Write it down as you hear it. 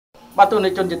បាទទូនៃ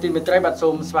ជនជាទីមេត្រីបាទសូ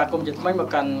មស្វាគមន៍ជាថ្មីមក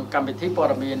កាន់កម្មវិធីព័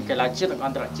ត៌មានកីឡាជាតិនិងអ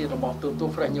ន្តរជាតិរបស់ទូទូ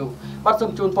Fresh News បាទសូ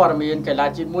មជូនព័ត៌មានកីឡា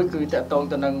ជាតិមួយគឺតកតង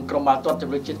ទៅនឹងក្រុមបាល់ទាត់ជ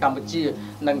ម្រើសជាតិកម្ពុជា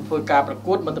នឹងធ្វើការប្រ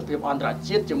កួតមិត្តភាពអន្តរ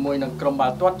ជាតិជាមួយនឹងក្រុមបា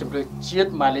ល់ទាត់ជម្រើសជាតិ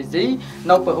ម៉ាឡេស៊ី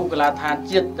នៅពហុកីឡដ្ឋាន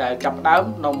ជាតិដែលចាប់ផ្ដើម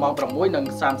នៅម៉ោង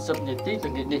 6:30 នាទី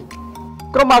ល្ងាចនេះ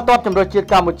ក្រុមបាល់ទាត់ជម្រើសជាតិ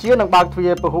កម្ពុជានឹងបើកទ្វា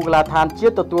រពហុកីឡដ្ឋានជា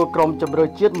តិទទួលក្រុមជម្រើស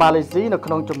ជាតិម៉ាឡេស៊ីនៅក្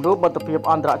នុងជម្រើសមិត្តភាព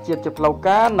អន្តរជាតិជាផ្លូវ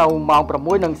ការនៅម៉ោង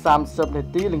 6:30 នា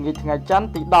ទីល្ងាចថ្ងៃច័ន្ទ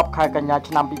ទី10 ខែកញ្ញា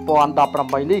ឆ្នាំ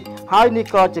 2018 នេះហើយនេះ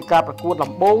ក៏ជាការប្រកួត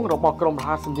ដំបូងរបស់ក្រុមរហ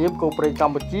ស្សនាមគោព្រៃក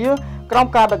ម្ពុជាក្រោម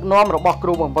ការដឹកនាំរបស់គ្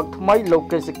រូបង្វឹកថ្មីលោក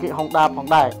កេសេកិហុងដាផង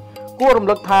ដែរគួររំ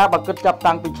លឹកថាបើគិតចាប់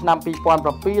តាំងពីឆ្នាំ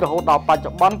 2007 រហូតដល់បច្ចុ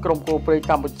ប្បន្នក្រុមគោព្រៃ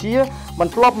កម្ពុជាមិន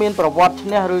ធ្លាប់មានប្រវត្តិឈ្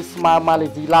នះឬស្មើម៉ាឡេ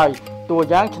ស៊ីឡើយតួ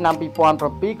យ៉ាងឆ្នាំ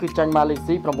 2007 គឺចាញ់ម៉ាឡេ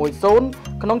ស៊ី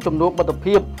 6-0 ក្នុងជំនួបមិត្ត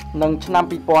ភាពនិងឆ្នាំ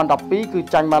 2012 គឺ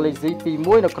ចាញ់ម៉ាឡេស៊ី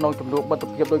 2-1 នៅក្នុងជំនួបមិត្ត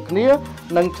ភាពដូចគ្នា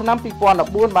និងឆ្នាំ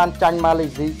 2014 បានចាញ់ម៉ាឡេ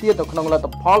ស៊ីទៀតនៅក្នុងលទ្ធ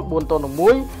ផល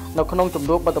 4-1 នៅក្នុងជំ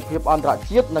នួបមិត្តភាពអន្តរ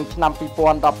ជាតិនិងឆ្នាំ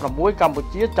 2016 កម្ពុ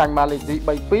ជាចាញ់ម៉ាឡេស៊ី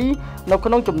 3-2 នៅ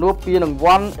ក្នុងជំនួបពីរង្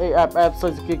វាន់ AFF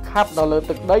Suzuki Cup នៅលើ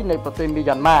ទឹកដីនៃប្រទេសមី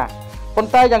យ៉ាន់ម៉ាប៉ុ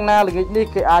ន្តែយ៉ាងណាល្ងាចនេះ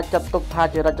គេអាចចាត់ទុកថា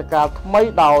ជារជ្ជកាលថ្មី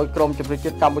ដោយក្រុមជម្រើសជា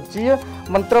តិកម្ពុជា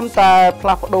មិនត្រឹមតែផ្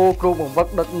លាស់ប្ដូរគ្រូបង្វឹក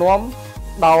ដឹកនាំ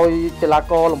ដោយកីឡា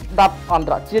ករលំដាប់អន្ត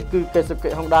រជាតិគឺកេសេកិ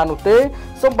ហុងដានោះទេ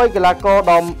សូម្បីកីឡាករ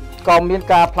ដ៏ក៏មាន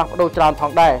ការផ្លាស់ប្ដូរច្រើនផ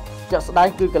ងដែរជាក់ស្ដែង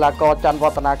គឺកីឡាករច័ន្ទវ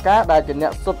ឌ្ឍនាការដែលជាអ្ន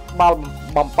កសុទ្ធបាល់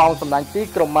បំប៉ោងសម្ដាញទី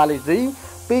ក្រុមម៉ាឡេស៊ី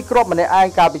ពីគ្រាប់ម្នាក់ឯង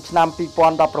កាលពីឆ្នាំ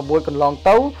 2016 កន្លង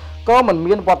ទៅក៏មិន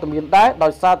មានវត្តមានដែរដោ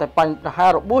យសារតែបញ្ហា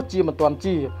របួសជាមិនទាន់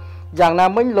ជាយ៉ាងណា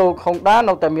មិញលោកហុងដា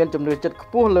នៅតែមានជំនឿចិត្តខ្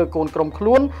ពស់លើកូនក្រុមខ្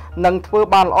លួននិងធ្វើ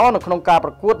បានល្អនៅក្នុងការ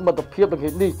ប្រកួតមិត្តភាពល្ងា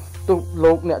ចនេះទោះ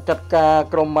លោកអ្នកចាត់ការ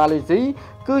ក្រុមម៉ាឡេស៊ី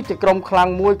គឺជាក្រុមខ្លាំង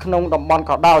មួយក្នុងតំបន់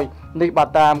ក៏ដោយនេះបាទ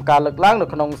តាមការលើកឡើងនៅ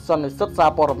ក្នុងសន្និសីទសារ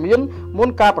ព័ត៌មានមុន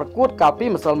ការប្រកួតកាលពី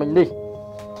ម្សិលមិញនេះ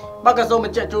បាទក៏សូមប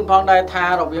ញ្ជាក់ជូនផងដែរថា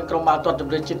រវាងក្រុមបាល់ទាត់ជ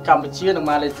ម្រើសជាតិកម្ពុជានិង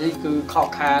ម៉ាឡេស៊ីគឺខក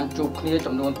ខានជួបគ្នា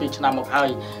ចំនួន2ឆ្នាំមកហើយ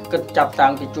គិតចាប់តាំ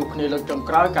ងពីជួបគ្នាលើកចុង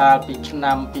ក្រោយកាលពីឆ្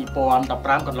នាំ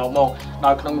 2015 កន្លងមក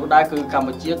ដោយក្នុងនោះដែរគឺកម្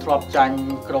ពុជាធ្លាប់ចាញ់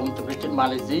ក្រុមជម្រើសជាតិម៉ា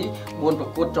ឡេស៊ី4ប្រ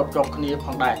កួតជាប់ៗគ្នាផ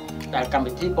ងដែរដែលកម្ម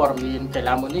វិធីព័ត៌មានកី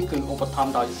ឡាមួយនេះគឺឧបត្ថម្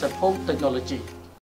ភដោយ Set Home Technology